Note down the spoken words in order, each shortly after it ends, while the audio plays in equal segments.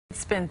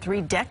been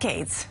 3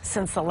 decades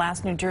since the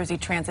last New Jersey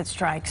transit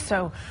strike.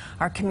 So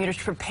are commuters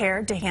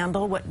prepared to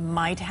handle what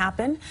might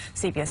happen?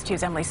 CBS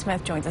 2's Emily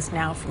Smith joins us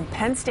now from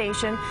Penn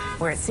Station,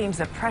 where it seems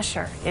the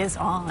pressure is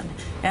on.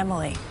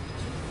 Emily.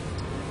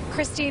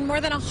 Christine,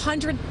 more than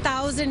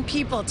 100,000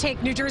 people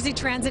take New Jersey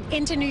Transit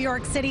into New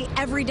York City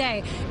every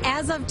day.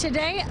 As of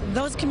today,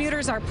 those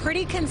commuters are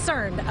pretty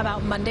concerned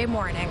about Monday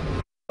morning.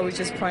 We're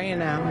just praying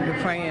now.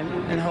 We're praying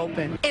and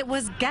hoping. It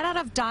was get out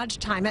of Dodge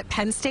time at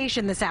Penn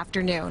Station this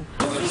afternoon.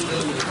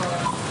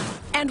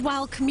 And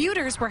while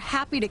commuters were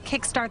happy to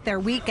kickstart their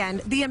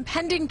weekend, the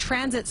impending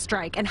transit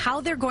strike and how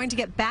they're going to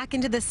get back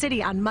into the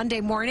city on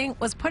Monday morning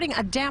was putting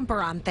a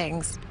damper on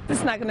things.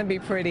 It's not going to be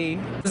pretty.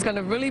 It's going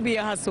to really be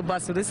a hustle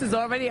bustle. This is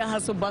already a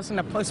hustle bustle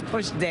and a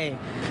push day.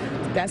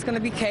 That's going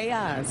to be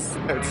chaos.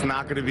 It's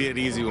not going to be an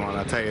easy one,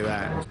 I'll tell you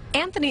that.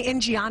 Anthony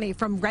Ingiani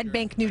from Red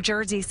Bank, New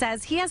Jersey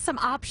says he has some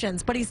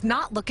options, but he's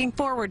not looking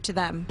forward to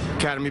them.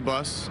 Academy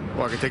bus,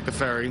 or I could take the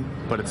ferry,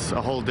 but it's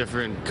a whole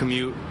different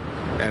commute,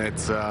 and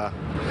it's going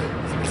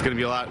to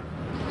be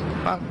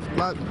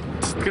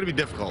it's going to be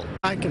difficult.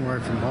 I can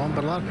work from home,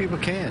 but a lot of people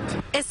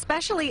can't.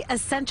 Especially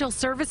essential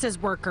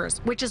services workers,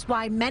 which is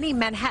why many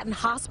Manhattan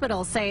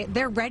hospitals say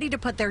they're ready to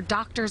put their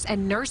doctors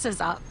and nurses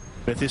up.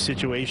 If this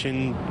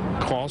situation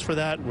calls for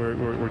that,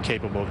 we're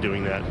capable of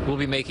doing that. We'll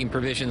be making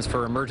provisions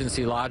for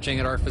emergency lodging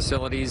at our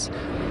facilities,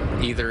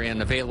 either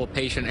in available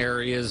patient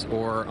areas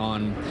or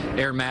on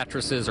air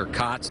mattresses or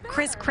cots.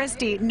 Chris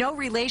Christie, no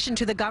relation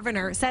to the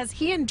governor, says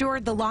he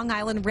endured the Long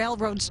Island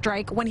Railroad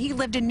strike when he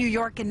lived in New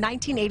York in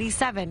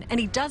 1987, and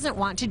he doesn't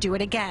want to do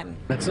it again.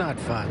 It's not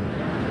fun.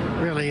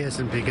 It really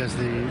isn't, because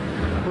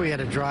we had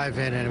to drive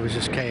in and it was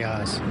just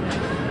chaos.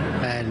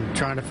 And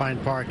trying to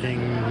find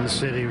parking in the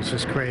city was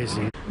just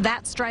crazy.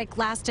 That strike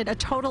lasted a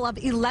total of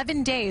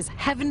 11 days.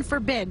 Heaven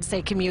forbid,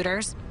 say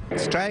commuters.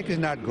 Strike is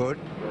not good.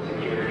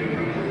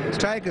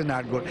 Strike is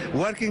not good.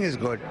 Working is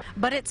good.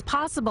 But it's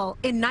possible.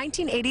 In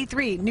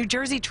 1983, New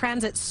Jersey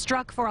Transit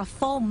struck for a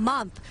full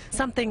month,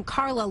 something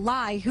Carla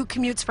Lai, who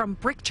commutes from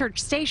Brickchurch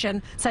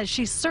Station, says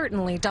she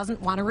certainly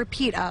doesn't want a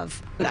repeat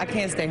of. I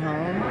can't stay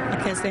home. I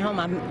can't stay home.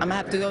 I'm going to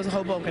have to go to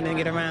Hoboken and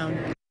get around.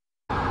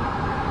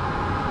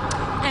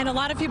 And a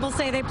lot of people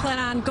say they plan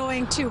on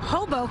going to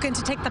Hoboken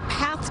to take the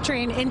PATH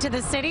train into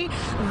the city.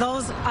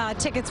 Those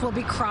tickets will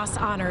be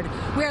cross-honored.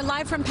 We are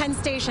live from Penn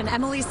Station.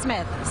 Emily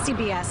Smith,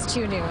 CBS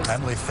 2 News.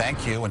 Emily,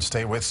 thank you, and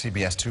stay with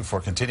CBS 2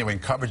 for continuing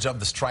coverage of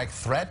the strike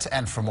threat.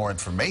 And for more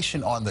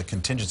information on the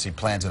contingency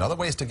plans and other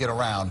ways to get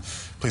around,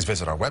 please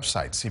visit our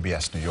website,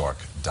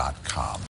 cbsnewyork.com.